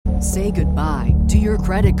Say goodbye to your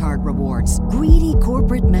credit card rewards. Greedy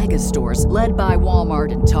corporate mega stores, led by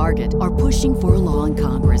Walmart and Target, are pushing for a law in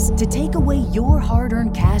Congress to take away your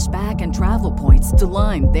hard-earned cash back and travel points to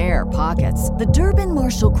line their pockets. The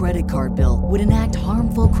Durbin-Marshall credit card bill would enact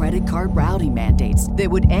harmful credit card routing mandates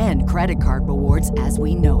that would end credit card rewards as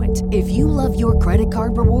we know it. If you love your credit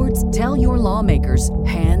card rewards, tell your lawmakers,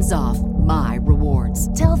 hands off my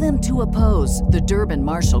rewards. Tell them to oppose the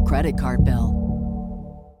Durbin-Marshall credit card bill.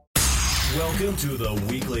 Welcome to the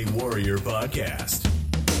Weekly Warrior Podcast,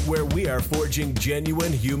 where we are forging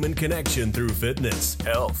genuine human connection through fitness,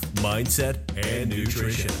 health, mindset, and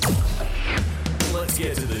nutrition. Let's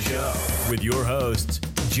get to the show with your hosts,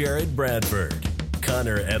 Jared Bradford,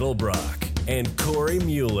 Connor Edelbrock, and Corey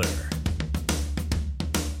Mueller.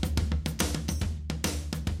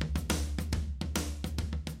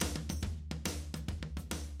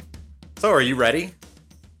 So are you ready?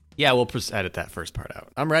 Yeah, we'll edit that first part out.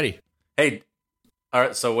 I'm ready. Hey, all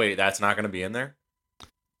right, so wait, that's not going to be in there?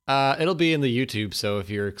 It'll be in the YouTube, so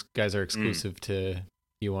if you guys are exclusive to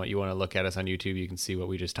you want to look at us on YouTube, you can see what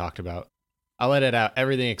we just talked about. I'll edit out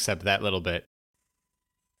everything except that little bit.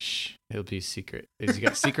 Shh, it'll be secret. You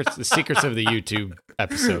got secrets, the secrets of the YouTube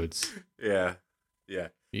episodes. Yeah.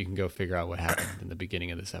 You can go figure out what happened in the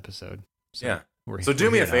beginning of this episode. So So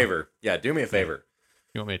do me a favor. Yeah, do me a favor.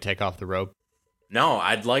 You want me to take off the robe? No,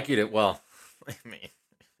 I'd like you to,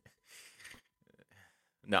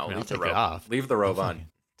 no, leave the robe off. Leave the robe on.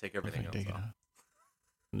 Take everything else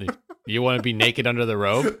off. You want to be naked under the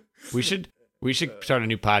robe? We should start a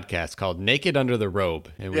new podcast called Naked Under the Robe,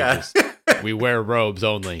 and we wear robes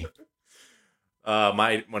only.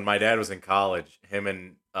 When my dad was in college, him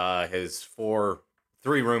and his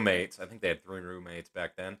three roommates, I think they had 3 roommates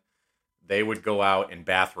back then, they would go out in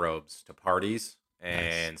bathrobes to parties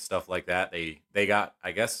and stuff like that. They got,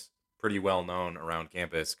 I guess, pretty well known around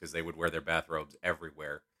campus because they would wear their bathrobes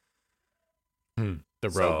everywhere. The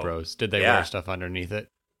robe bros. Did they wear stuff underneath it?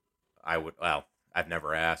 I've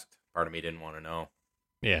never asked. Part of me didn't want to know.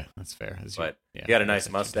 Yeah, that's fair. He had a nice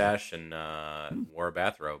mustache and wore a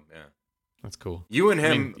bathrobe. Yeah, that's cool. You and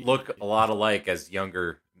him look a lot alike as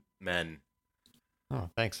younger men. Oh,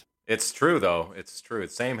 thanks. It's true, though. It's true.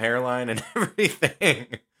 It's same hairline and everything.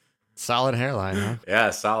 Solid hairline, huh? Yeah,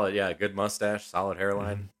 solid. Yeah, good mustache, solid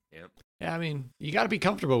hairline. Mm-hmm. Yep. Yeah, I mean, you got to be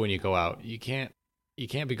comfortable when you go out. You can't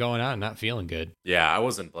be going out and not feeling good. Yeah, I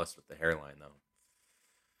wasn't blessed with the hairline though.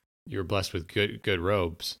 You were blessed with good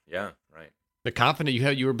robes. Yeah, right. The confident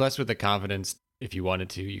you were blessed with the confidence. If you wanted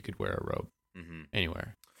to, you could wear a robe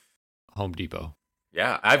anywhere. Home Depot.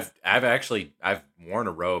 Yeah, I've worn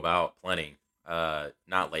a robe out plenty.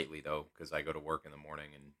 Not lately though, because I go to work in the morning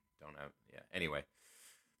and don't have. Yeah. Anyway,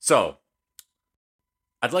 so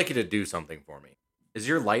I'd like you to do something for me. Is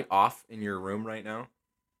your light off in your room right now?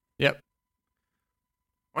 Yep.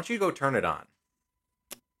 Why don't you go turn it on?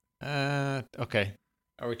 Okay.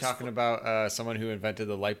 Are we talking about someone who invented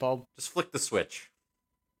the light bulb? Just flick the switch.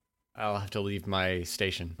 I'll have to leave my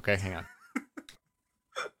station. Okay, hang on.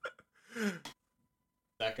 Is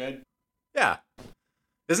that good? Yeah.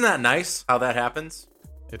 Isn't that nice how that happens?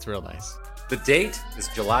 It's real nice. The date is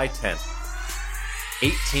July 10th,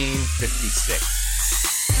 1856.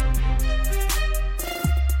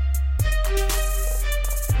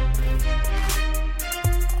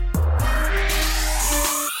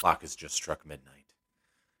 Clock has just struck midnight.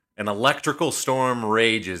 An electrical storm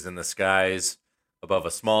rages in the skies above a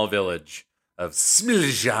small village of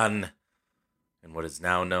Smiljan in what is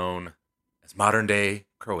now known as modern-day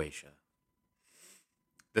Croatia.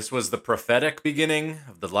 This was the prophetic beginning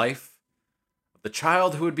of the life of the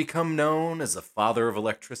child who would become known as the father of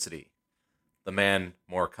electricity, the man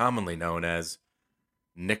more commonly known as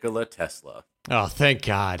Nikola Tesla. Oh, thank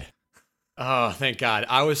God. Oh, thank God.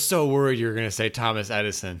 I was so worried you were going to say Thomas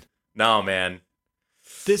Edison. No, man.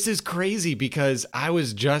 This is crazy because I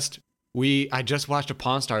just watched a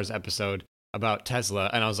Pawn Stars episode about Tesla,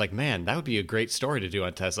 and I was like, man, that would be a great story to do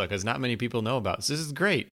on Tesla because not many people know about this. This is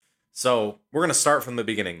great. So we're going to start from the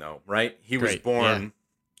beginning, though, right? He was born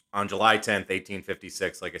on July 10th,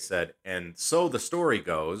 1856, like I said. And so the story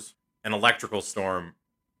goes, an electrical storm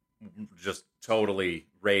just totally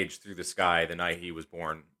raged through the sky the night he was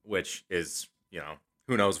born, which is,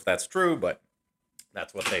 who knows if that's true, but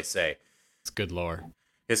that's what they say. It's good lore.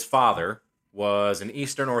 His father was an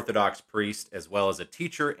Eastern Orthodox priest as well as a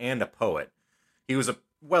teacher and a poet. He was a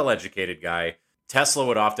well-educated guy. Tesla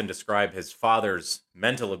would often describe his father's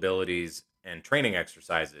mental abilities and training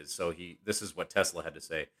exercises. So this is what Tesla had to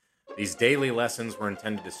say. These daily lessons were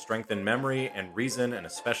intended to strengthen memory and reason, and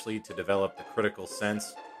especially to develop the critical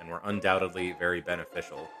sense, and were undoubtedly very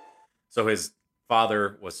beneficial. So his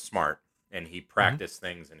father was smart and he practiced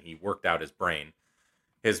things and he worked out his brain.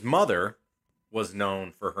 His mother was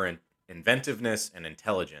known for her inventiveness and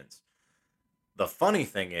intelligence. The funny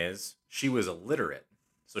thing is, she was illiterate.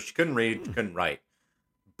 So she couldn't read, couldn't write.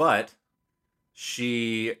 But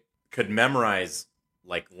she could memorize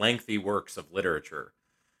like lengthy works of literature.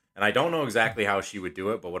 And I don't know exactly how she would do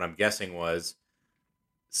it, but what I'm guessing was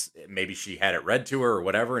maybe she had it read to her or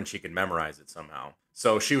whatever, and she could memorize it somehow.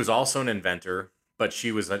 So she was also an inventor, but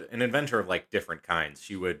she was an inventor of like different kinds.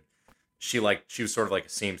 She was sort of like a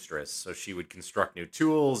seamstress. So she would construct new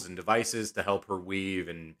tools and devices to help her weave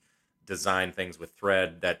and design things with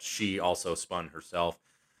thread that she also spun herself.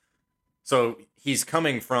 So he's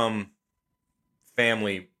coming from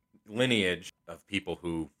family lineage of people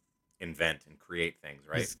who invent and create things,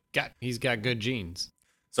 right? He's got good genes.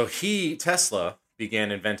 So Tesla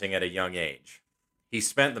began inventing at a young age. He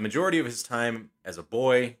spent the majority of his time as a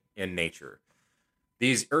boy in nature.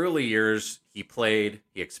 These early years, he played,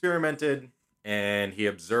 he experimented, and he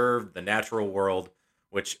observed the natural world,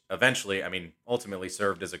 which ultimately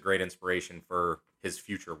served as a great inspiration for his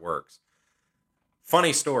future works.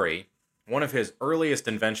 Funny story, one of his earliest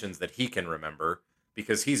inventions that he can remember,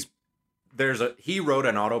 because he wrote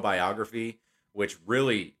an autobiography, which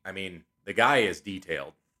really, the guy is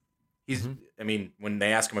detailed. When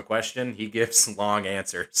they ask him a question, he gives long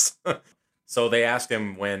answers. So they asked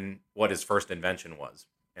him what his first invention was.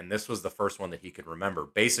 And this was the first one that he could remember.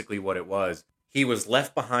 Basically what it was, he was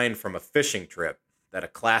left behind from a fishing trip that a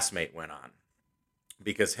classmate went on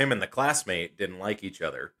because him and the classmate didn't like each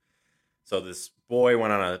other. So this boy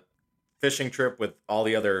went on a fishing trip with all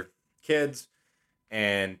the other kids,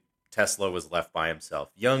 and Tesla was left by himself.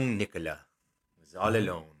 Young Nikola was all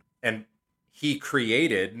alone. And he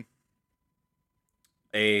created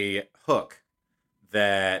a hook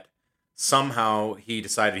that somehow he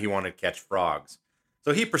decided he wanted to catch frogs.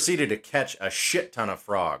 So he proceeded to catch a shit ton of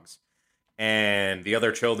frogs. And the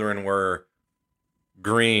other children were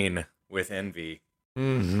green with envy.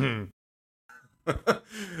 Mm-hmm.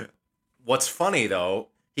 What's funny, though,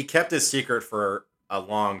 he kept his secret for a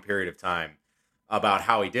long period of time about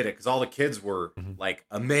how he did it, because all the kids were like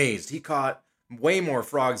amazed. He caught way more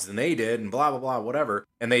frogs than they did and blah, blah, blah, whatever.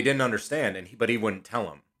 And they didn't understand, but he wouldn't tell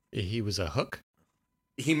them. He was a hook?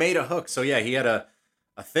 He made a hook. So, yeah, he had a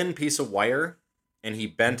thin piece of wire, and he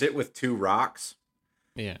bent it with 2 rocks.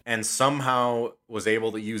 Yeah. And somehow was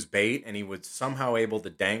able to use bait, and he was somehow able to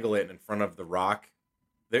dangle it in front of the rock.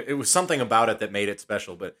 It was something about it that made it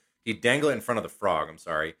special, but he'd dangle it in front of the frog,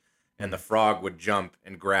 and the frog would jump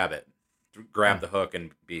and grab the hook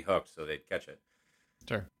and be hooked, so they'd catch it.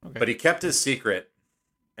 Sure. Okay. But he kept his secret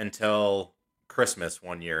until Christmas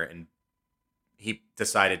one year, and he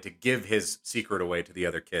decided to give his secret away to the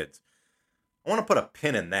other kids. I want to put a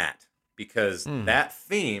pin in that, because that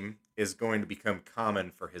theme is going to become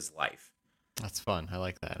common for his life. That's fun. I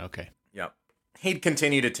like that. Okay. Yep. He'd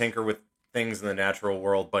continue to tinker with things in the natural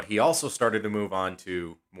world, but he also started to move on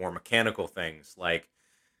to more mechanical things, like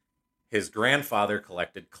his grandfather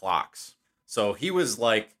collected clocks. So he was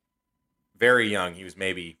like very young. He was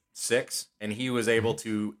maybe 6, and he was able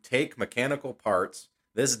to take mechanical parts.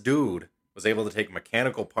 This dude was able to take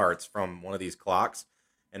mechanical parts from one of these clocks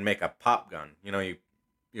and make a pop gun. You know,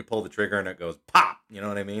 you pull the trigger and it goes pop. You know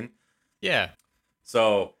what I mean? Yeah.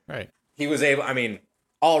 So right. He was able,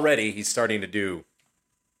 already he's starting to do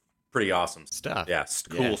pretty awesome stuff. Yeah,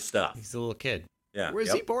 cool stuff. He's a little kid. Yeah.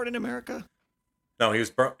 Was he born in America? No, he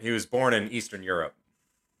was born in Eastern Europe.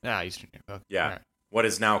 Eastern Europe. Okay. Yeah. Right. What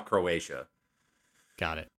is now Croatia.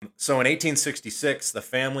 Got it. So in 1866,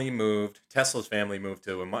 Tesla's family moved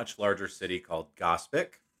to a much larger city called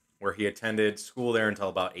Gospic, where he attended school there until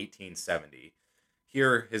about 1870.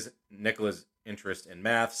 Here, Nikola's interest in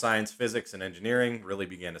math, science, physics, and engineering really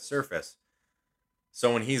began to surface.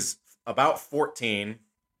 So when he's about 14,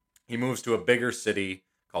 he moves to a bigger city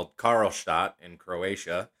called Karlstadt in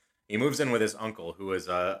Croatia. He moves in with his uncle, who is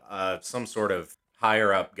some sort of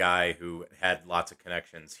higher-up guy who had lots of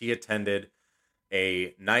connections. He attended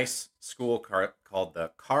a nice school called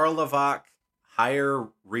the Karlovac Higher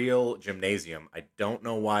Real Gymnasium. I don't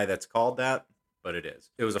know why that's called that, but it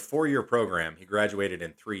is. It was a 4-year program. He graduated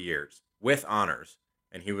in 3 years with honors,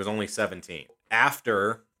 and he was only 17.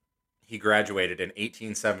 After he graduated in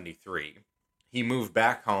 1873, he moved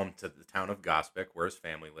back home to the town of Gospic, where his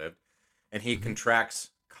family lived, and he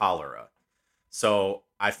contracts cholera. So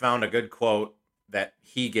I found a good quote that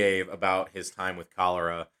he gave about his time with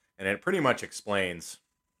cholera, and it pretty much explains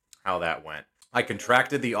how that went. I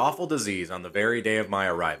contracted the awful disease on the very day of my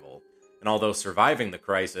arrival, and although surviving the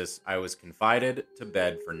crisis, I was confined to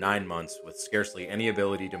bed for 9 months with scarcely any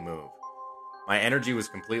ability to move. My energy was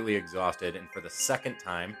completely exhausted, and for the second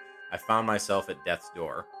time, I found myself at death's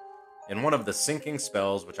door. In one of the sinking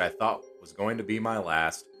spells, which I thought was going to be my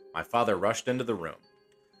last, my father rushed into the room.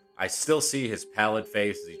 I still see his pallid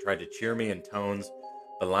face as he tried to cheer me in tones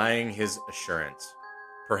belying his assurance.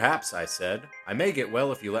 Perhaps, I said, I may get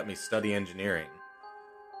well if you let me study engineering.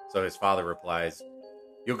 So his father replies,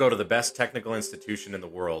 you'll go to the best technical institution in the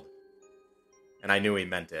world. And I knew he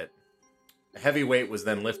meant it. A heavy weight was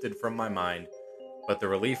then lifted from my mind, but the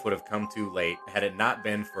relief would have come too late had it not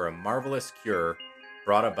been for a marvelous cure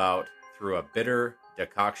brought about through a bitter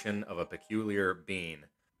decoction of a peculiar bean.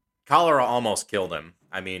 Cholera almost killed him.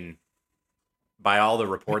 I mean, by all the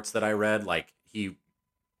reports that I read, like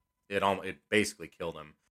it basically killed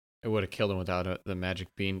him. It would have killed him without the magic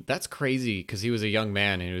bean. That's crazy because he was a young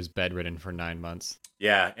man and he was bedridden for 9 months.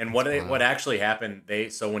 Yeah, and what actually happened?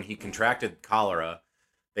 So when he contracted cholera,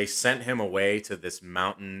 they sent him away to this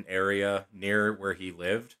mountain area near where he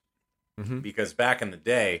lived, because back in the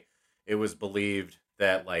day, it was believed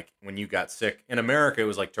that like when you got sick in America, it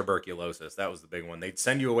was like tuberculosis. That was the big one. They'd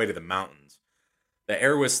send you away to the mountains. The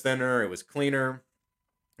air was thinner, it was cleaner,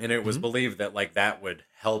 and it was believed that like that would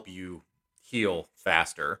help you heal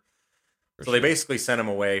faster. So they basically sent him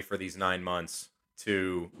away for these 9 months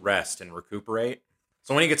to rest and recuperate.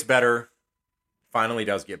 So when he gets better, finally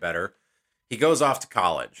does get better, he goes off to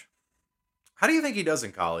college. How do you think he does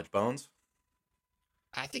in college, Bones?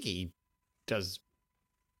 I think he does.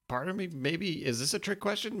 Part of me, maybe, is this a trick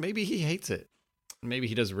question? Maybe he hates it. Maybe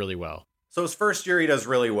he does really well. So his first year, he does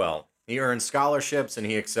really well. He earns scholarships and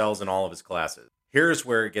he excels in all of his classes. Here's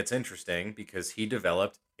where it gets interesting because he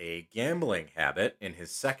developed a gambling habit in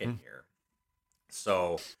his second year.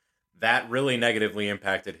 So that really negatively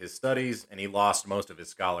impacted his studies and he lost most of his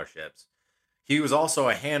scholarships. He was also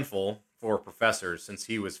a handful for professors since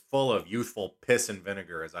he was full of youthful piss and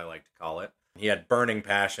vinegar, as I like to call it. He had burning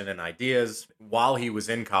passion and ideas. While he was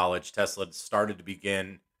in college, Tesla started to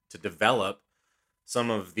begin to develop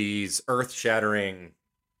some of these earth-shattering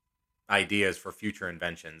ideas for future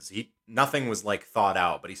inventions. Nothing was like thought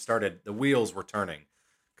out, but the wheels were turning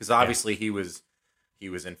because obviously he was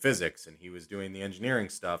in physics and he was doing the engineering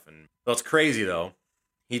stuff. And well, it's crazy though.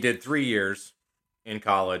 He did 3 years in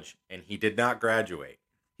college and he did not graduate.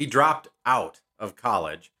 He dropped out of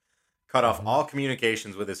college, cut off all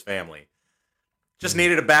communications with his family. Just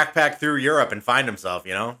needed to backpack through Europe and find himself,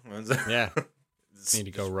 you know? Yeah. Need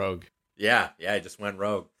to go rogue. Yeah, he just went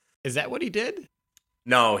rogue. Is that what he did?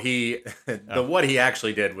 No, what he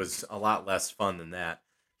actually did was a lot less fun than that.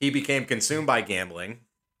 He became consumed by gambling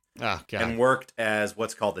and worked as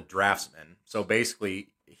what's called a draftsman. So basically,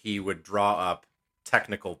 he would draw up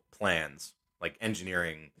technical plans, like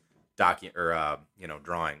engineering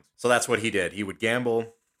drawings. So that's what he did. He would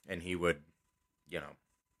gamble and he would,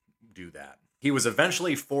 do that. He was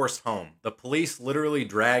eventually forced home. The police literally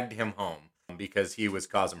dragged him home because he was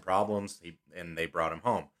causing problems, and they brought him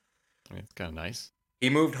home. It's kind of nice. He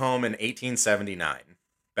moved home in 1879,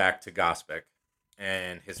 back to Gospic,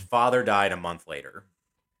 and his father died a month later.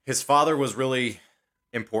 His father was really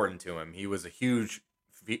important to him. He was a huge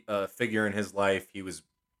figure in his life.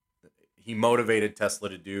 He motivated Tesla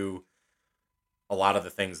to do a lot of the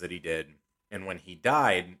things that he did. And when he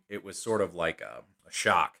died, it was sort of like a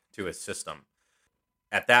shock to his system.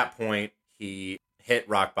 At that point, he hit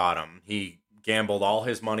rock bottom. He gambled all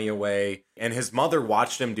his money away. And his mother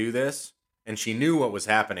watched him do this, and she knew what was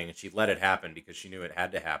happening, and she let it happen because she knew it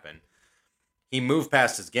had to happen. He moved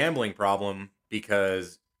past his gambling problem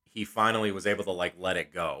because he finally was able to, let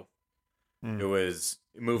it go. It was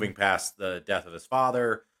moving past the death of his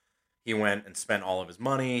father. He went and spent all of his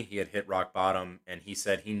money. He had hit rock bottom, and he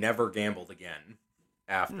said he never gambled again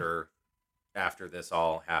after this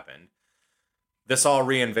all happened. This all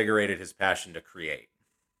reinvigorated his passion to create.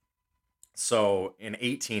 So in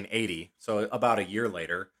 1880, so about a year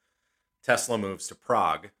later, Tesla moves to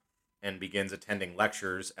Prague and begins attending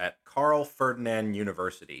lectures at Carl Ferdinand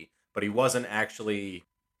University, but he couldn't actually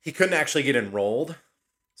get enrolled.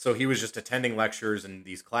 So he was just attending lectures and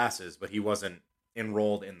these classes, but he wasn't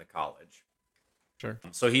enrolled in the college. Sure.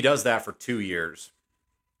 So he does that for 2 years.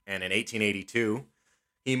 And in 1882,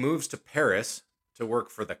 he moves to Paris to work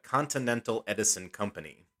for the Continental Edison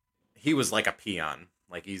Company. He was like a peon.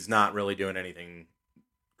 Like, he's not really doing anything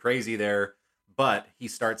crazy there, but he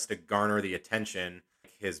starts to garner the attention.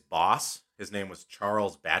 His boss, his name was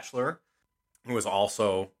Charles Batchelor, who was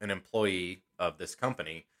also an employee of this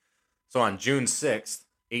company. So on June 6th,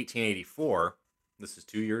 1884, this is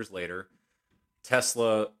 2 years later,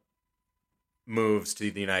 Tesla moves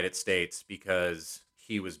to the United States because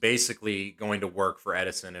he was basically going to work for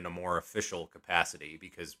Edison in a more official capacity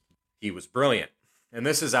because he was brilliant. And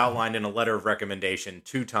this is outlined in a letter of recommendation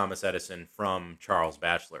to Thomas Edison from Charles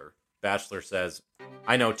Batchelor. Batchelor says,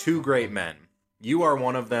 "I know two great men. You are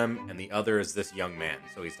one of them, and the other is this young man."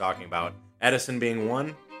 So he's talking about Edison being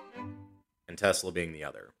one and Tesla being the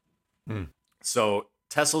other. So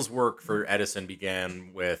Tesla's work for Edison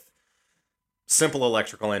began with simple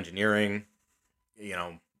electrical engineering. You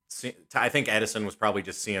know, I think Edison was probably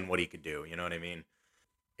just seeing what he could do. You know what I mean?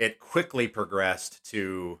 It quickly progressed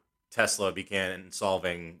to Tesla began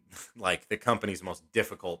solving like the company's most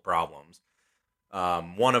difficult problems.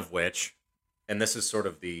 One of which, and this is sort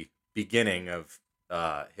of the beginning of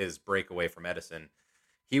his breakaway from Edison,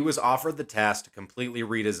 he was offered the task to completely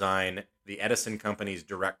redesign the Edison company's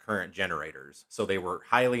direct current generators. So they were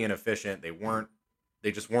highly inefficient.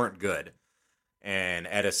 They just weren't good. And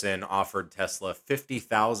Edison offered Tesla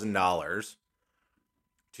 $50,000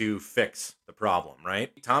 to fix the problem,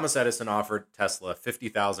 right? Thomas Edison offered Tesla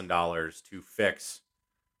 $50,000 to fix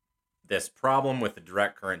this problem with the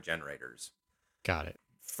direct current generators. Got it.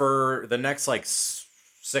 For the next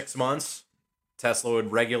 6 months, Tesla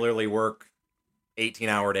would regularly work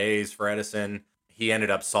 18-hour days for Edison. He ended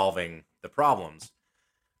up solving the problems.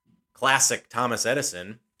 Classic Thomas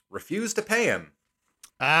Edison refused to pay him.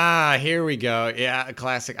 Ah, here we go. Yeah,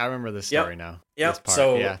 classic. I remember this story now. Yep. This part.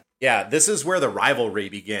 So, yeah, this is where the rivalry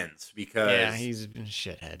begins because... he's a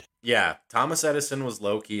shithead. Yeah, Thomas Edison was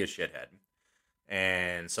low-key a shithead.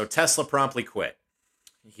 And so Tesla promptly quit.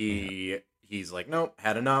 He's like, nope,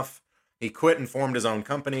 had enough. He quit and formed his own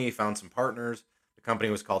company. He found some partners. The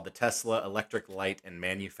company was called the Tesla Electric Light and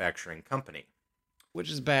Manufacturing Company.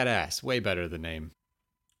 Which is badass. Way better the name.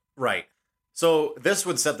 Right. So this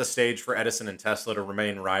would set the stage for Edison and Tesla to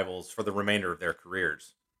remain rivals for the remainder of their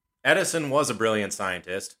careers. Edison was a brilliant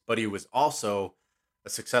scientist, but he was also a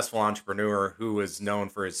successful entrepreneur who was known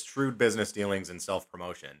for his shrewd business dealings and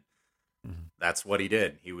self-promotion. Mm-hmm. That's what he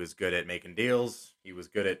did. He was good at making deals. He was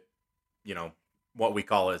good at, what we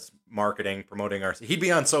call as marketing, promoting he'd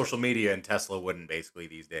be on social media and Tesla wouldn't basically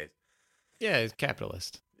these days. Yeah, he's a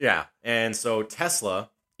capitalist. Yeah. And so Tesla,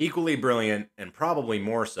 equally brilliant and probably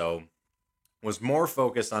more so, was more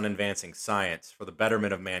focused on advancing science for the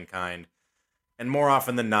betterment of mankind, and more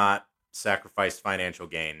often than not, sacrificed financial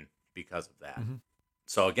gain because of that. Mm-hmm.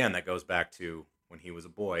 So again, that goes back to when he was a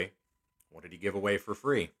boy, what did he give away for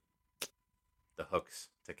free? The hooks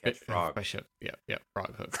to catch frogs. Yeah,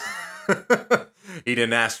 frog hooks. He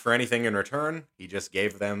didn't ask for anything in return. He just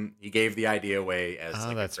gave the idea away as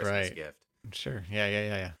a Christmas gift. Sure.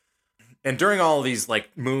 Yeah. And during all of these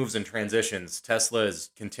moves and transitions, Tesla is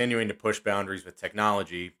continuing to push boundaries with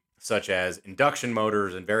technology, such as induction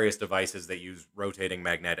motors and various devices that use rotating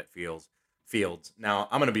magnetic fields. Now,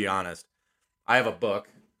 I'm going to be honest. I have a book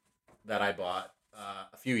that I bought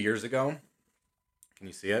a few years ago. Can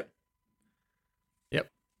you see it?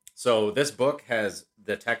 Yep. So this book has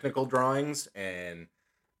the technical drawings and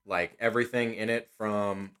everything in it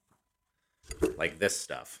from this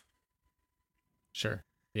stuff. Sure.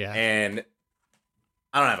 Yeah. And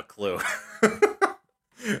I don't have a clue.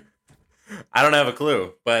 I don't have a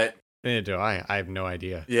clue, but neither do I. I have no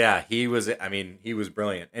idea. Yeah, he was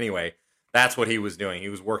brilliant. Anyway, that's what he was doing. He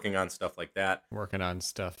was working on stuff like that. Working on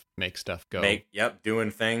stuff, make stuff go.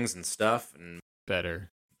 Doing things and stuff and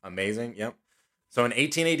better. Amazing. Yep. So in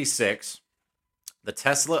 1886, the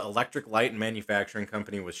Tesla Electric Light and Manufacturing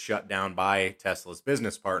Company was shut down by Tesla's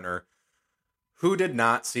business partner, who did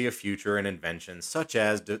not see a future in inventions such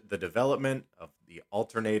as the development of the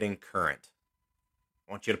alternating current.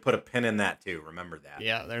 I want you to put a pin in that too. Remember that.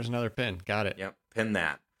 Yeah, there's another pin. Got it. Yep, pin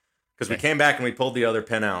that. Because we came back and we pulled the other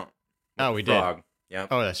pin out. Oh, we did. Yep.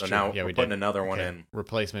 Oh, that's true. So now we're putting another one in.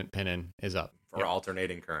 Replacement pin in is up. For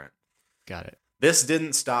alternating current. Got it. This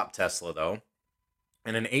didn't stop Tesla, though.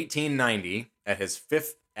 And in 1890, at his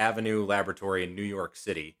Fifth Avenue laboratory in New York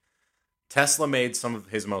City, Tesla made some of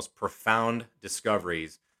his most profound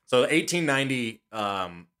discoveries. So 1890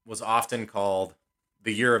 was often called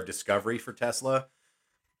the year of discovery for Tesla.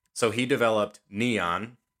 So he developed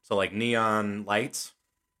neon, so neon lights.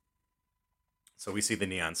 So we see the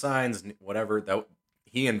neon signs, whatever.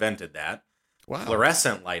 He invented that. Wow.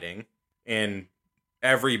 Fluorescent lighting in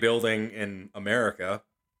every building in America.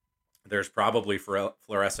 There's probably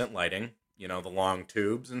fluorescent lighting, the long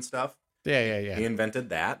tubes and stuff. Yeah. He invented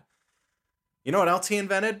that. You know what else he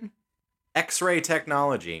invented? X-ray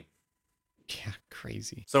technology. Yeah,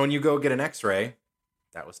 crazy. So when you go get an X-ray,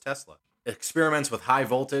 that was Tesla. Experiments with high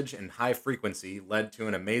voltage and high frequency led to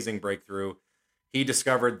an amazing breakthrough. He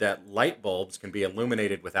discovered that light bulbs can be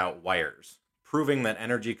illuminated without wires, proving that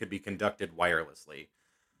energy could be conducted wirelessly.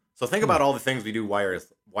 So think about all the things we do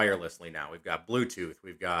wirelessly now. We've got Bluetooth,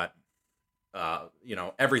 we've got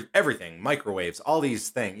everything, microwaves, all these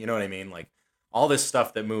things, you know what I mean? Like all this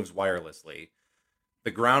stuff that moves wirelessly.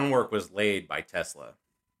 The groundwork was laid by Tesla.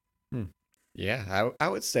 Yeah, I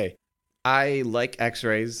would say I like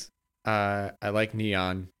X-rays. I like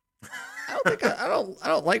neon. I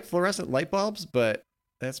don't like fluorescent light bulbs, but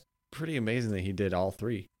that's pretty amazing that he did all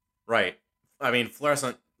three. Right. I mean,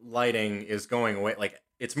 fluorescent lighting is going away. Like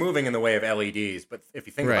it's moving in the way of LEDs, but if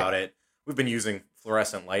you think about it, we've been using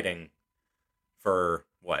fluorescent lighting for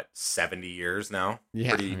 70 years now.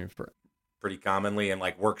 Yeah, pretty commonly in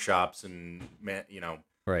like workshops and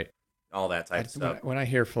right, all that type of stuff. When I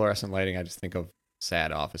hear fluorescent lighting, I just think of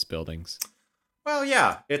sad office buildings. Well,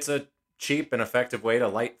 yeah, it's a cheap and effective way to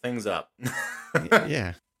light things up.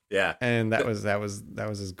 Yeah. Yeah. And that was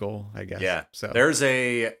his goal, I guess. Yeah. So there's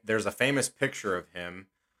a famous picture of him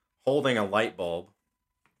holding a light bulb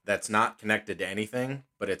that's not connected to anything,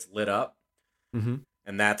 but it's lit up. Mm-hmm.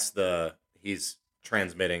 And he's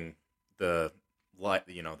transmitting the light,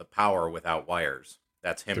 the power without wires.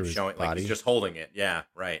 That's him showing, like he's just holding it. Yeah,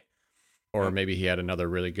 right. Or maybe he had another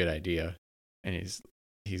really good idea and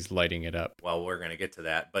he's lighting it up. Well, we're going to get to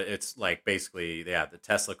that, but it's like basically, the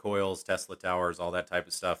Tesla coils, Tesla towers, all that type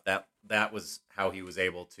of stuff. That was how he was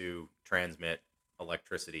able to transmit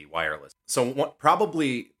electricity wireless. So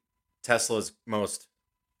probably Tesla's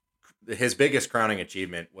his biggest crowning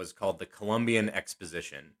achievement was called the Columbian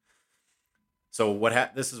Exposition. So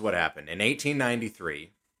this is what happened. In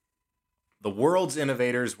 1893, the world's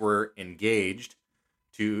innovators were engaged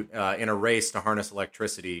in a race to harness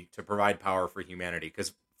electricity to provide power for humanity.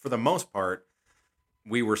 Because for the most part,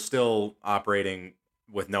 we were still operating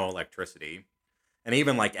with no electricity. And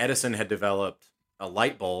even like Edison had developed a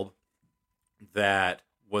light bulb that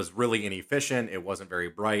was really inefficient. It wasn't very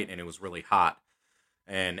bright and it was really hot.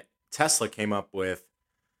 And Tesla came up with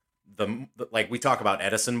like we talk about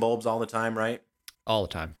Edison bulbs all the time, right? All the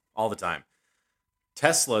time. All the time.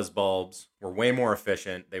 Tesla's bulbs were way more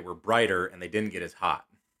efficient. They were brighter and they didn't get as hot.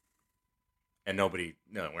 And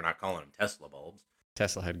we're not calling them Tesla bulbs.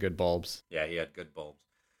 Tesla had good bulbs. Yeah, he had good bulbs.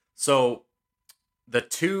 So the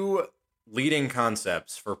two leading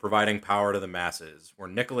concepts for providing power to the masses were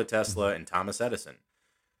Nikola Tesla and Thomas Edison.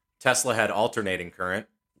 Tesla had alternating current,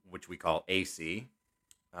 which we call AC,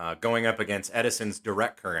 going up against Edison's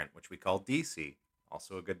direct current, which we call DC.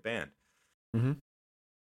 Also a good band. Mm-hmm.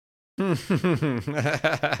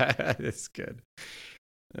 That's good.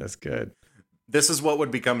 That's good. This is what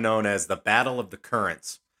would become known as the Battle of the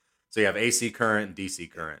Currents. So you have AC current and DC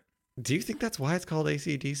current. Do you think that's why it's called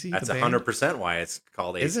AC/DC? That's 100% why it's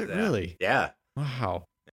called AC. Is it really? Yeah. Wow.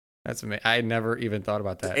 That's amazing. I never even thought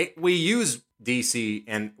about that. We use DC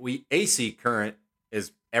and AC current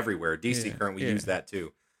is everywhere. DC current, we use that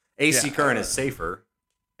too. AC current is safer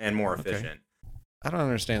and more efficient. I don't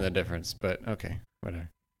understand the difference, but okay, whatever.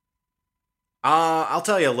 I'll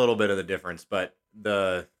tell you a little bit of the difference, but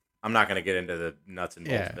I'm not going to get into the nuts and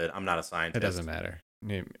bolts of it. I'm not a scientist. It doesn't matter.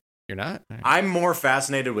 You're not? I'm more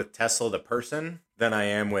fascinated with Tesla the person than I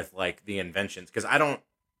am with like the inventions, because I don't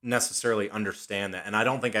necessarily understand that, and I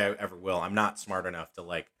don't think I ever will. I'm not smart enough to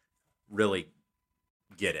like really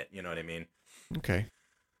get it. You know what I mean? Okay.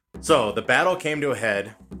 So the battle came to a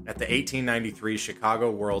head at the 1893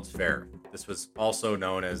 Chicago World's Fair. This was also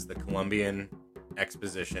known as the Columbian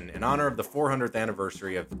Exposition in honor of the 400th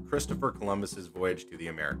anniversary of Christopher Columbus's voyage to the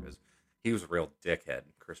Americas. He was a real dickhead,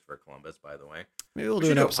 Christopher Columbus, by the way. Maybe we'll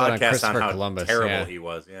do an episode on Christopher how Columbus. Terrible he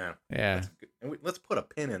was. Yeah. Yeah. Let's put a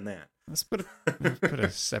pin in that. Let's put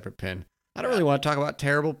a separate pin. I don't really want to talk about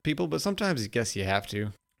terrible people, but sometimes I guess you have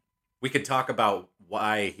to. We could talk about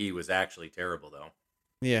why he was actually terrible, though.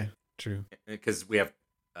 Yeah, true. Because we have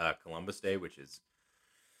Columbus Day, which is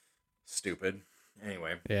stupid.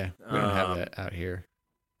 Anyway. Yeah, we don't have that out here.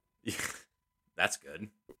 That's good.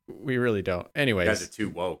 We really don't. Anyways. You guys are too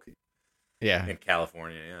woke. Yeah. In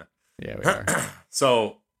California, yeah. Yeah, we are.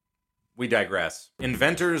 So, we digress.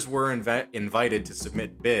 Inventors were invited to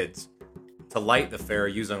submit bids to light the fair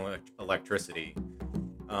using electricity.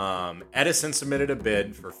 Edison submitted a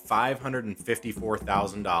bid for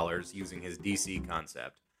 $554,000 using his DC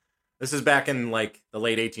concept. This is back in like the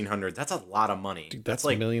late 1800s. That's a lot of money. Dude, that's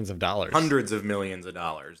like millions of dollars. Hundreds of millions of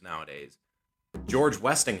dollars nowadays. George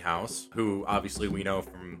Westinghouse, who obviously we know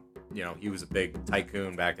from, he was a big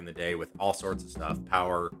tycoon back in the day with all sorts of stuff,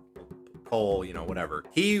 power, coal, whatever.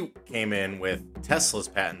 He came in with Tesla's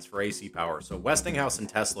patents for AC power. So Westinghouse and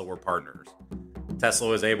Tesla were partners. Tesla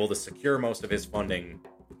was able to secure most of his funding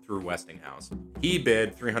through Westinghouse. He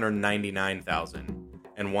bid $399,000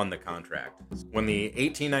 and won the contract. When the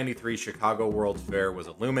 1893 Chicago World's Fair was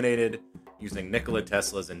illuminated, using Nikola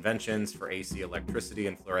Tesla's inventions for AC electricity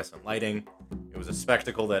and fluorescent lighting. It was a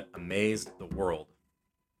spectacle that amazed the world.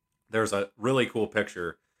 There's a really cool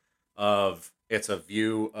picture it's a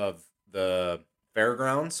view of the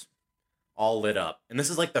fairgrounds all lit up. And this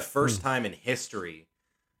is like the first time in history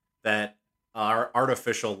that our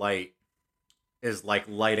artificial light is like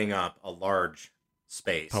lighting up a large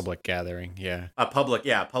space. Public gathering, yeah.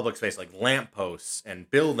 Public space, like lampposts and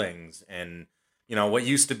buildings and, what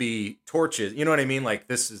used to be torches. You know what I mean? Like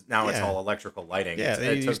this is now it's all electrical lighting. Yeah,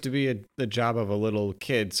 it used to be the job of a little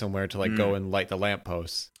kid somewhere to like go and light the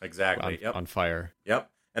lampposts. Exactly. On fire. Yep.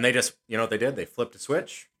 And they just, what they did? They flipped a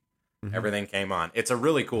switch. Everything came on. It's a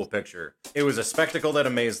really cool picture. It was a spectacle that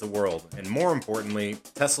amazed the world. And more importantly,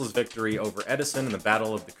 Tesla's victory over Edison in the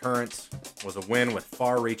Battle of the Currents was a win with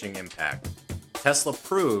far-reaching impact. Tesla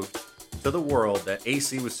proved to the world that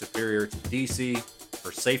AC was superior to DC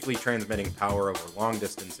for safely transmitting power over long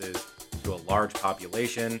distances to a large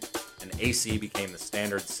population, and AC became the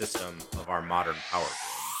standard system of our modern power grid.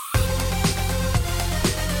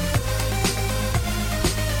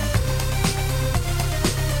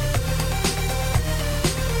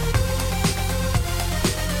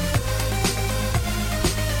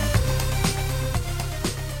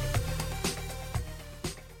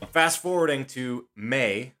 Fast forwarding to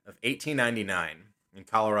May of 1899 in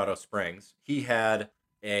Colorado Springs, he had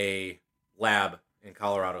a lab in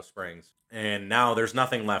Colorado Springs, and now there's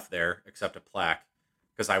nothing left there except a plaque.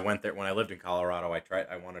 Because I went there when I lived in Colorado.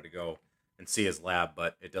 I wanted to go and see his lab,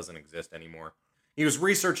 but it doesn't exist anymore. He was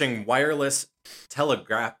researching wireless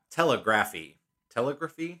telegraphy.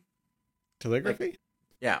 Telegraphy?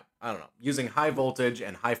 Yeah, I don't know. Using high voltage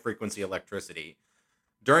and high frequency electricity.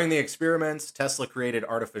 During the experiments, Tesla created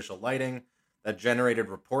artificial lighting that generated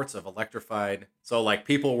reports of electrified... So, like,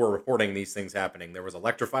 people were reporting these things happening. There was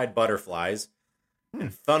electrified butterflies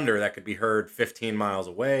and thunder that could be heard 15 miles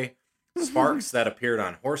away, sparks that appeared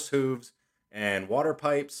on horse hooves and water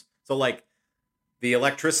pipes. So, like, the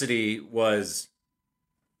electricity was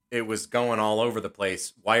going all over the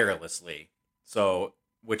place wirelessly. So,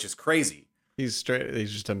 which is crazy. He's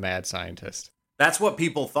just a mad scientist. That's what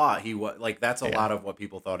people thought he was. Like, that's a lot of what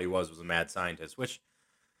people thought he was a mad scientist, which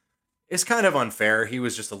is kind of unfair. He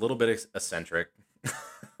was just a little bit eccentric.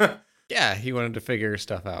 Yeah, he wanted to figure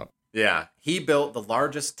stuff out. Yeah, he built the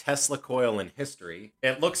largest Tesla coil in history.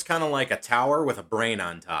 It looks kind of like a tower with a brain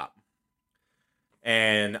on top.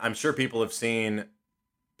 And I'm sure people have seen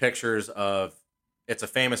pictures of, it's a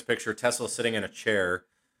famous picture, Tesla sitting in a chair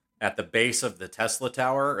at the base of the Tesla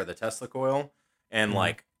tower or the Tesla coil, and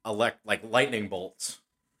like lightning bolts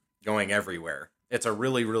going everywhere. It's a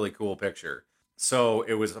really, really cool picture. So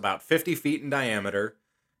it was about 50 feet in diameter,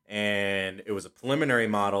 and it was a preliminary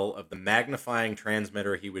model of the magnifying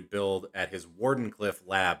transmitter he would build at his Wardenclyffe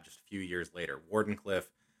lab just a few years later. Wardenclyffe,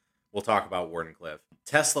 we'll talk about Wardenclyffe.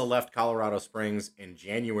 Tesla left Colorado Springs in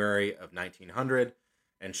January of 1900,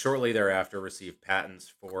 and shortly thereafter received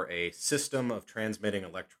patents for a system of transmitting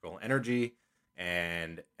electrical energy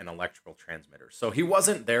and an electrical transmitter. So he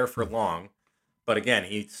wasn't there for long, but again,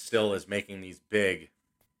 he still is making these big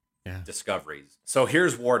discoveries. So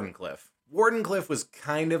here's Wardenclyffe. Wardenclyffe was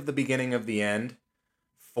kind of the beginning of the end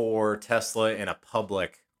for Tesla in a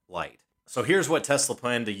public light. So here's what Tesla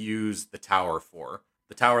planned to use the tower for.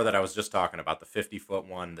 The tower that I was just talking about, the 50-foot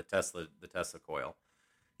one, the Tesla coil.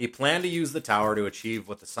 He planned to use the tower to achieve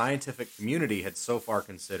what the scientific community had so far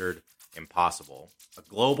considered impossible: a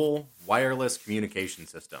global wireless communication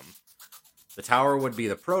system. The tower would be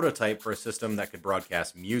the prototype for a system that could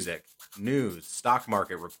broadcast music, news, stock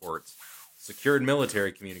market reports, secured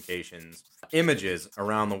military communications, images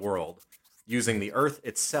around the world, using the Earth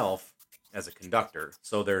itself as a conductor.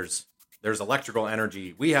 So there's electrical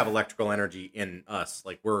energy. We have electrical energy in us.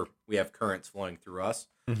 Like we have currents flowing through us.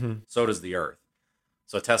 Mm-hmm. So does the Earth.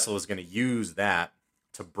 So Tesla was going to use that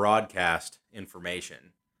to broadcast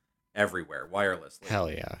information everywhere, wirelessly.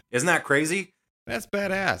 Hell yeah. Isn't that crazy? That's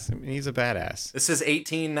badass. I mean, he's a badass. This is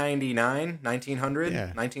 1899, 1900,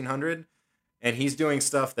 1900. And he's doing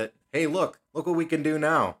stuff that, hey, look what we can do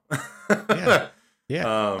now.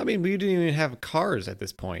 Yeah. I mean, we didn't even have cars at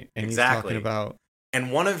this point. And exactly. He's talking about...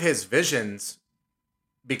 And one of his visions,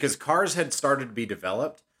 because cars had started to be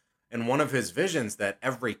developed, and one of his visions that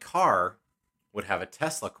every car would have a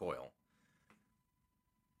Tesla coil.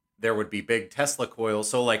 There would be big Tesla coils.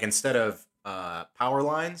 So like instead of power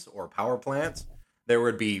lines or power plants, there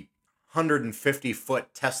would be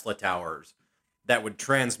 150-foot Tesla towers that would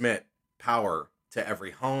transmit power to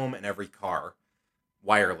every home and every car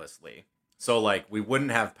wirelessly. So like we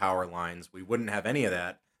wouldn't have power lines. We wouldn't have any of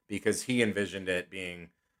that because he envisioned it being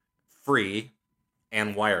free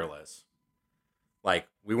and wireless. Like,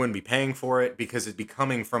 we wouldn't be paying for it because it'd be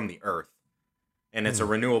coming from the earth. And it's a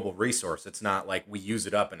renewable resource. It's not like we use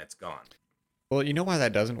it up and it's gone. Well, you know why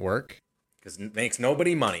that doesn't work? Because it makes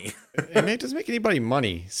nobody money. It doesn't make anybody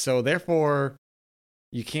money. So therefore,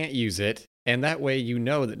 you can't use it. And that way you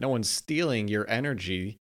know that no one's stealing your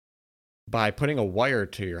energy by putting a wire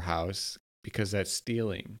to your house, because that's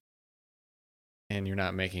stealing. And you're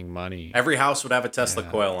not making money. Every house would have a Tesla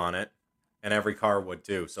coil on it. And every car would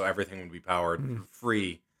too. So everything would be powered through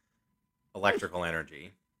free electrical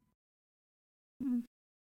energy.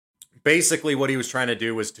 Basically, what he was trying to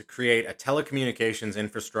do was to create a telecommunications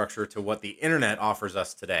infrastructure to what the internet offers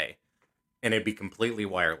us today. And it'd be completely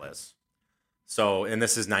wireless. So, and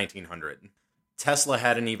this is 1900. Tesla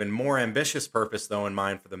had an even more ambitious purpose, though, in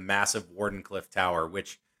mind for the massive Wardenclyffe Tower,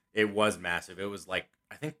 which it was massive. It was like,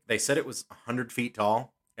 I think they said it was 100 feet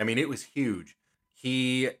tall. I mean, it was huge.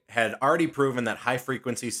 He had already proven that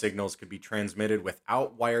high-frequency signals could be transmitted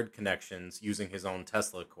without wired connections using his own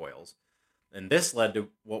Tesla coils. And this led to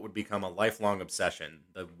what would become a lifelong obsession,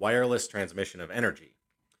 the wireless transmission of energy.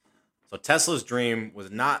 So Tesla's dream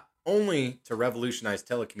was not only to revolutionize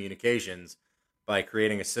telecommunications by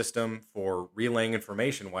creating a system for relaying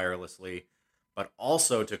information wirelessly, but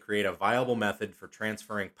also to create a viable method for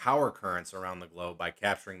transferring power currents around the globe by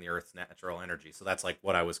capturing the Earth's natural energy. So that's like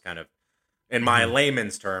what I was kind of, in my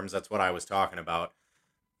layman's terms, that's what I was talking about.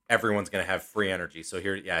 Everyone's going to have free energy. So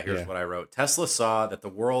here's what I wrote. Tesla saw that the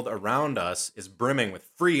world around us is brimming with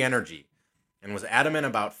free energy and was adamant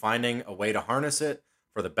about finding a way to harness it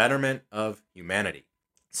for the betterment of humanity.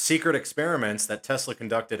 Secret experiments that Tesla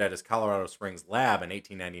conducted at his Colorado Springs lab in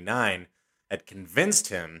 1899 had convinced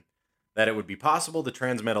him that it would be possible to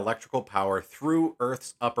transmit electrical power through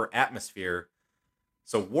Earth's upper atmosphere.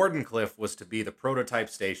 So Wardenclyffe was to be the prototype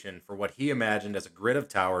station for what he imagined as a grid of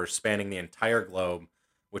towers spanning the entire globe,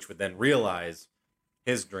 which would then realize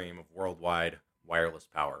his dream of worldwide wireless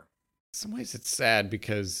power. In some ways it's sad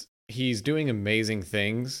because he's doing amazing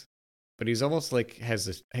things, but he's almost like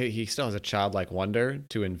he still has a childlike wonder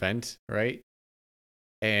to invent, right?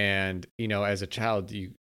 And, you know, as a child,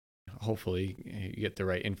 you get the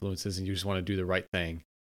right influences and you just want to do the right thing,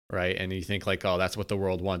 right? And you think like, oh, that's what the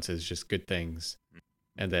world wants, is just good things.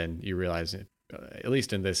 And then you realize, at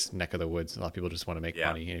least in this neck of the woods, a lot of people just want to make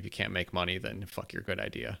money. And if you can't make money, then fuck your good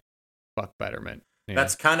idea. Fuck betterment. Yeah.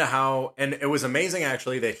 That's kind of how, and it was amazing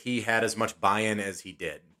actually that he had as much buy-in as he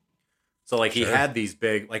did. So like he had these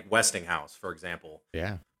big, like Westinghouse, for example.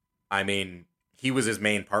 Yeah. I mean, he was his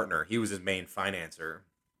main partner. He was his main financer.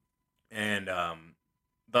 And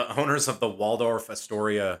the owners of the Waldorf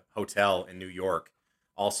Astoria Hotel in New York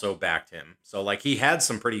also backed him. So like he had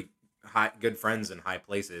some pretty good friends in high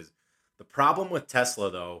places. The problem with Tesla,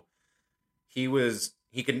 though, he was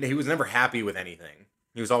never happy with anything.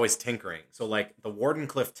 He was always tinkering. So like the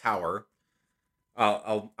Wardenclyffe Tower,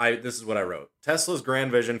 this is what I wrote. Tesla's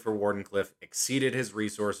grand vision for Wardenclyffe exceeded his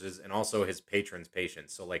resources and also his patrons'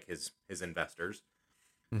 patience. So like his investors.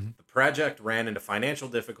 Mm-hmm. The project ran into financial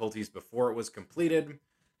difficulties before it was completed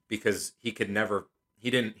because he couldn't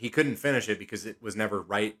finish it because it was never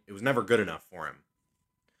right. It was never good enough for him.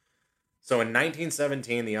 So in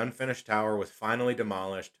 1917, the unfinished tower was finally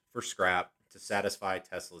demolished for scrap to satisfy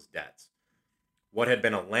Tesla's debts. What had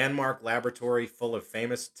been a landmark laboratory full of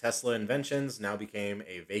famous Tesla inventions now became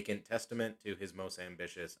a vacant testament to his most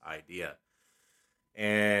ambitious idea.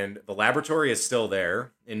 And the laboratory is still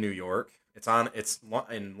there in New York. It's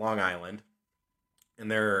in Long Island.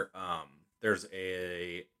 And there's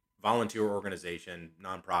a volunteer organization,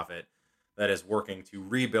 nonprofit, that is working to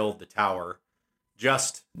rebuild the tower.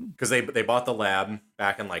 Just because they bought the lab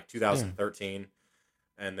back in like 2013,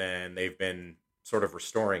 and then they've been sort of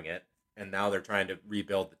restoring it, and now they're trying to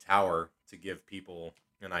rebuild the tower to give people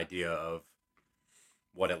an idea of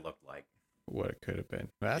what it looked like. What it could have been.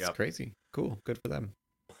 That's crazy. Cool. Good for them.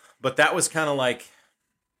 But that was kind of like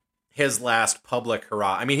his last public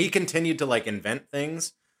hurrah. I mean, he continued to like invent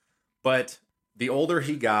things, but the older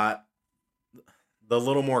he got, the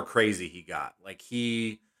little more crazy he got. Like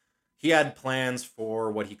he had plans for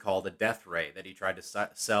what he called a death ray that he tried to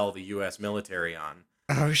sell the U.S. military on.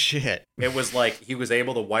 Oh, shit. It was like he was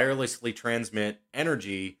able to wirelessly transmit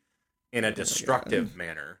energy in a destructive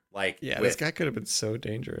manner. Like, this guy could have been so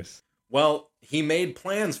dangerous. Well, he made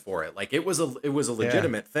plans for it. Like it was a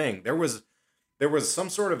legitimate thing. There was some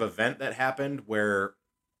sort of event that happened where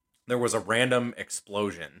there was a random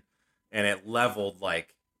explosion and it leveled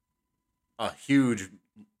like a huge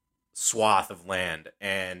swath of land,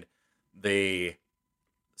 and the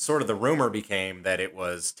rumor became that it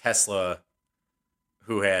was Tesla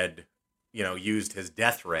who had used his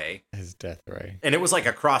death ray. His death ray. And it was like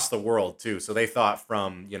across the world too. So they thought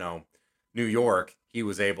from, New York, he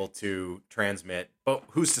was able to transmit. But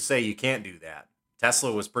who's to say you can't do that?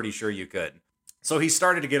 Tesla was pretty sure you could. So he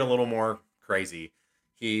started to get a little more crazy.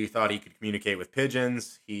 He thought he could communicate with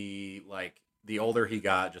pigeons. The older he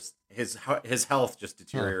got, just his health just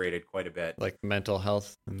deteriorated quite a bit. Like mental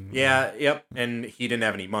health. Yeah, yep. And he didn't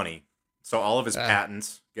have any money. So all of his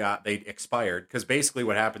patents they expired. Because basically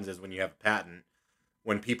what happens is when you have a patent,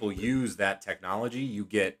 when people use that technology, you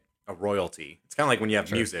get a royalty. It's kind of like when you have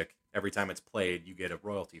music. Every time it's played, you get a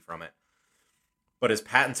royalty from it. But his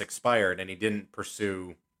patents expired and he didn't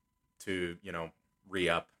pursue to,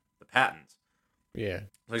 re-up the patents. Yeah.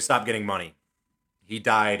 So he stopped getting money. He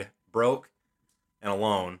died broke and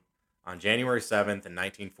alone on January 7th in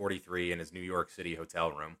 1943 in his New York City hotel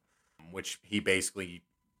room, which he basically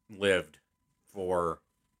lived for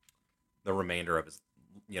the remainder of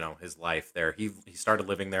his life there. He started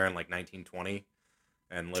living there in like 1920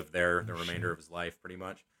 and lived there the remainder of his life pretty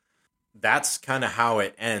much. That's kind of how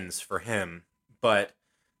it ends for him. But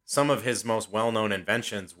some of his most well-known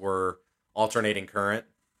inventions were alternating current,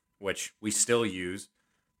 which we still use,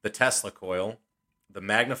 the Tesla coil, the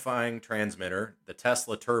magnifying transmitter, the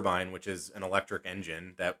Tesla turbine, which is an electric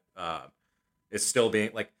engine that is still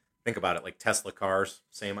being, like, think about it, like Tesla cars,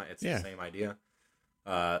 the same idea.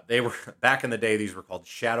 They were, back in the day, these were called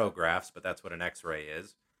shadowgraphs, but that's what an X-ray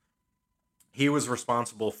is. He was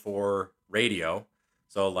responsible for radio.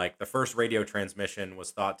 So, like, the first radio transmission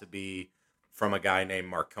was thought to be from a guy named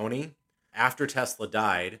Marconi. After Tesla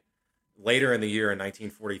died, later in the year in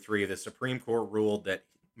 1943, the Supreme Court ruled that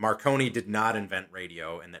Marconi did not invent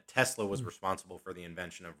radio and that Tesla was responsible for the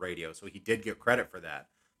invention of radio. So he did get credit for that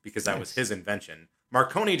because that was his invention.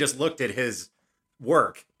 Marconi just looked at his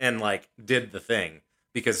work and, like, did the thing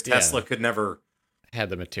because Tesla could never had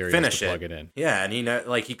the materials finish to plug it in. Yeah, and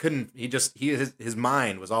he couldn't. His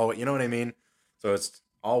mind was always, you know what I mean? So it's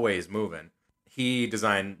always moving. He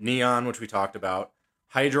designed neon, which we talked about,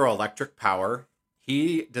 hydroelectric power.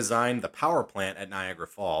 He designed the power plant at Niagara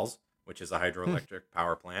Falls, which is a hydroelectric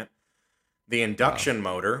power plant. The induction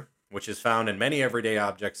motor, which is found in many everyday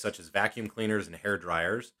objects such as vacuum cleaners and hair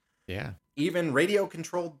dryers. Yeah. Even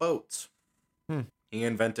radio-controlled boats. He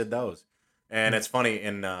invented those. And it's funny,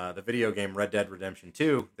 in the video game Red Dead Redemption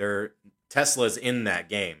 2, Tesla's in that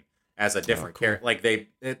game as a different character. Like, they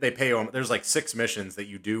pay him. There's like 6 missions that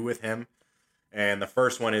you do with him. And the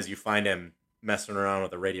first one is you find him messing around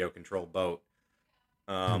with a radio-controlled boat,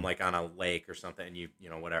 like on a lake or something,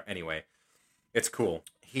 and whatever. Anyway, it's cool.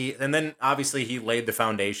 And then, obviously, he laid the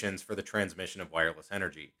foundations for the transmission of wireless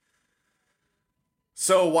energy.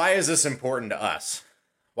 So why is this important to us?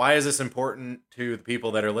 Why is this important to the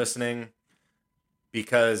people that are listening?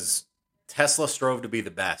 Because Tesla strove to be the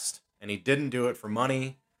best, and he didn't do it for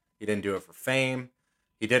money. He didn't do it for fame.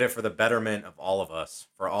 He did it for the betterment of all of us,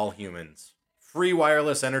 for all humans. Free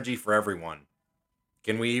wireless energy for everyone.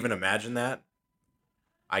 Can we even imagine that?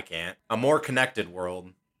 I can't. A more connected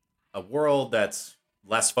world. A world that's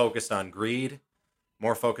less focused on greed,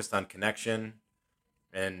 more focused on connection.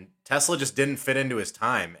 And Tesla just didn't fit into his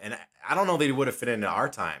time. And I don't know that he would have fit into our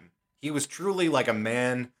time. He was truly like a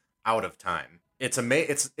man out of time.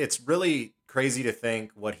 It's really crazy to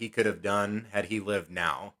think what he could have done had he lived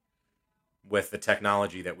now with the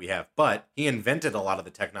technology that we have. But he invented a lot of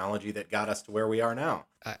the technology that got us to where we are now.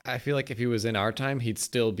 I feel like if he was in our time, he'd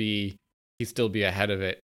still be ahead of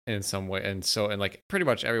it in some way, and like pretty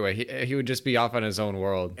much every way. He would just be off on his own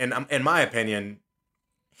world. And in my opinion,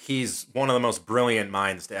 he's one of the most brilliant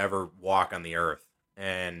minds to ever walk on the earth.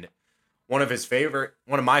 And one of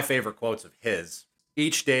my favorite quotes of his: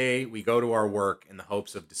 "Each day we go to our work in the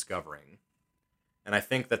hopes of discovering." And I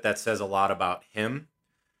think that says a lot about him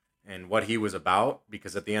and what he was about,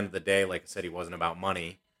 because at the end of the day, like I said, he wasn't about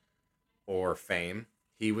money or fame.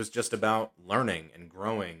 He was just about learning and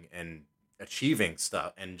growing and achieving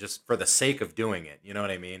stuff, and just for the sake of doing it. You know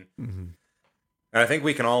what I mean? Mm-hmm. And I think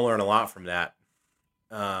we can all learn a lot from that.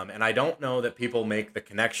 And I don't know that people make the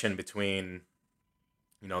connection between,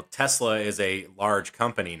 Tesla is a large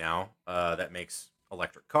company now that makes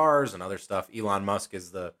electric cars and other stuff. Elon Musk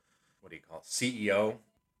is the, CEO.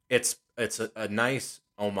 It's a nice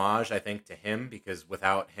homage, I think, to him, because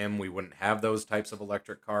without him, we wouldn't have those types of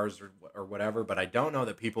electric cars or whatever. But I don't know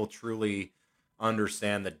that people truly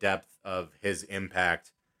understand the depth of his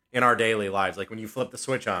impact in our daily lives. Like when you flip the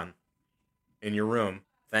switch on in your room,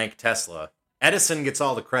 thank Tesla. Edison gets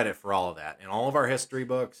all the credit for all of that. In all of our history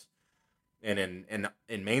books and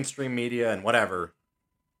in mainstream media and whatever,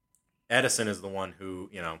 Edison is the one who,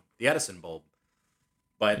 the Edison bulb.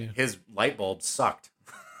 But his light bulb sucked.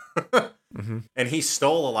 Mm-hmm. And he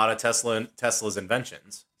stole a lot of Tesla's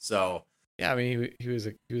inventions. So yeah, I mean, he was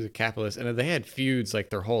a capitalist, and they had feuds like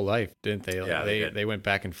their whole life, didn't they? Like, Yeah, they did. they went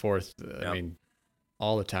back and forth. I mean,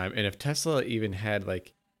 all the time. And if Tesla even had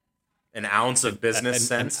like an ounce of business an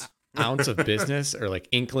sense, ounce of business or like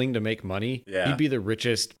inkling to make money, yeah, he'd be the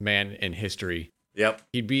richest man in history. Yep,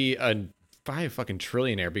 he'd be probably a fucking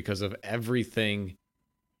trillionaire because of everything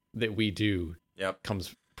that we do. Yep,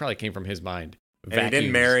 probably came from his mind. And he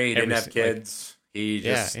didn't marry, he didn't have kids. Like, he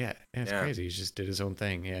just it's crazy. He just did his own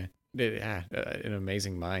thing. An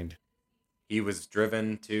amazing mind. He was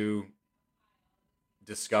driven to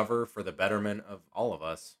discover for the betterment of all of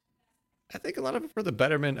us. I think a lot of it for the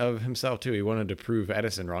betterment of himself too. He wanted to prove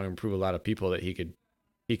Edison wrong and prove a lot of people that he could,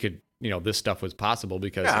 this stuff was possible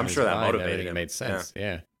because I'm sure that motivated him. It made sense.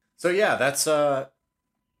 Yeah. So yeah, that's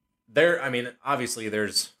there. I mean, obviously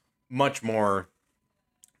there's much more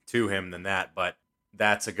to him than that, but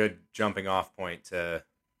that's a good jumping off point to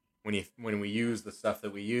when we use the stuff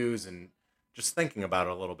that we use and just thinking about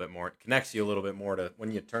it a little bit more. It connects you a little bit more to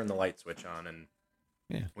when you turn the light switch on and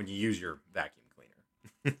when you use your vacuum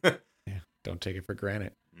cleaner. Yeah, don't take it for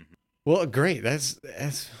granted. Mm-hmm. Well, great. That's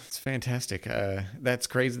fantastic. That's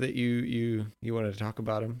crazy that you wanted to talk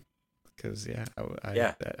about him because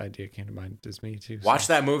that idea came to mind as me too. Watch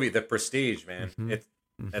that movie, The Prestige, man.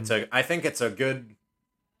 Mm-hmm. I think it's a good,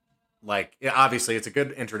 obviously it's a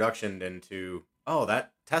good introduction into,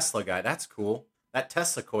 that Tesla guy, that's cool. That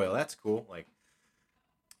Tesla coil, that's cool.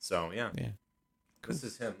 So yeah. Yeah. Cool. This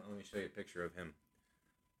is him. Let me show you a picture of him.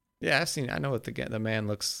 Yeah, I know what the man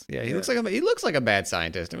looks. Yeah, he looks like a bad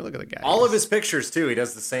scientist. I mean, look at the guy. All of his pictures too. He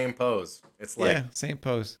does the same pose. It's same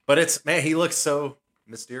pose. But he looks so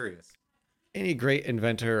mysterious. Any great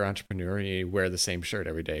inventor or entrepreneur, you wear the same shirt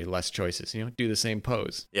every day, less choices. Do the same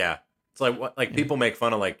pose. Yeah, it's like people make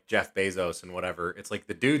fun of Jeff Bezos and whatever. It's like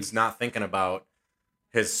the dude's not thinking about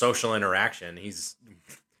his social interaction. He's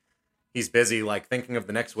busy thinking of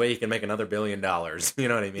the next way he can make another $1 billion. You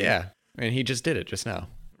know what I mean? Yeah, I mean he just did it just now.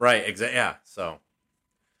 Right, exactly. Yeah, so.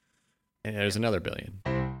 And there's another $1 billion.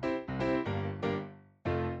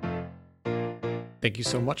 Thank you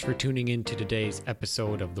so much for tuning in to today's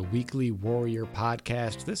episode of the Weekly Warrior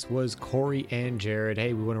Podcast. This was Corey and Jared.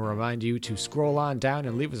 Hey, we want to remind you to scroll on down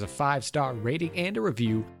and leave us a 5-star rating and a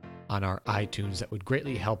review on our iTunes. That would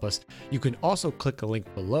greatly help us. You can also click a link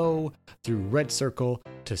below through Red Circle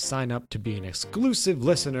to sign up to be an exclusive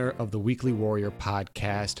listener of the Weekly Warrior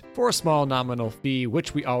Podcast for a small nominal fee,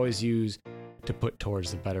 which we always use to put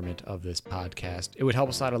towards the betterment of this podcast. It would help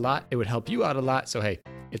us out a lot. It would help you out a lot. So, hey,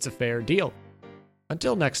 it's a fair deal.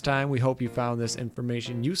 Until next time, we hope you found this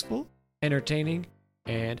information useful, entertaining,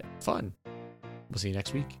 and fun. We'll see you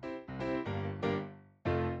next week.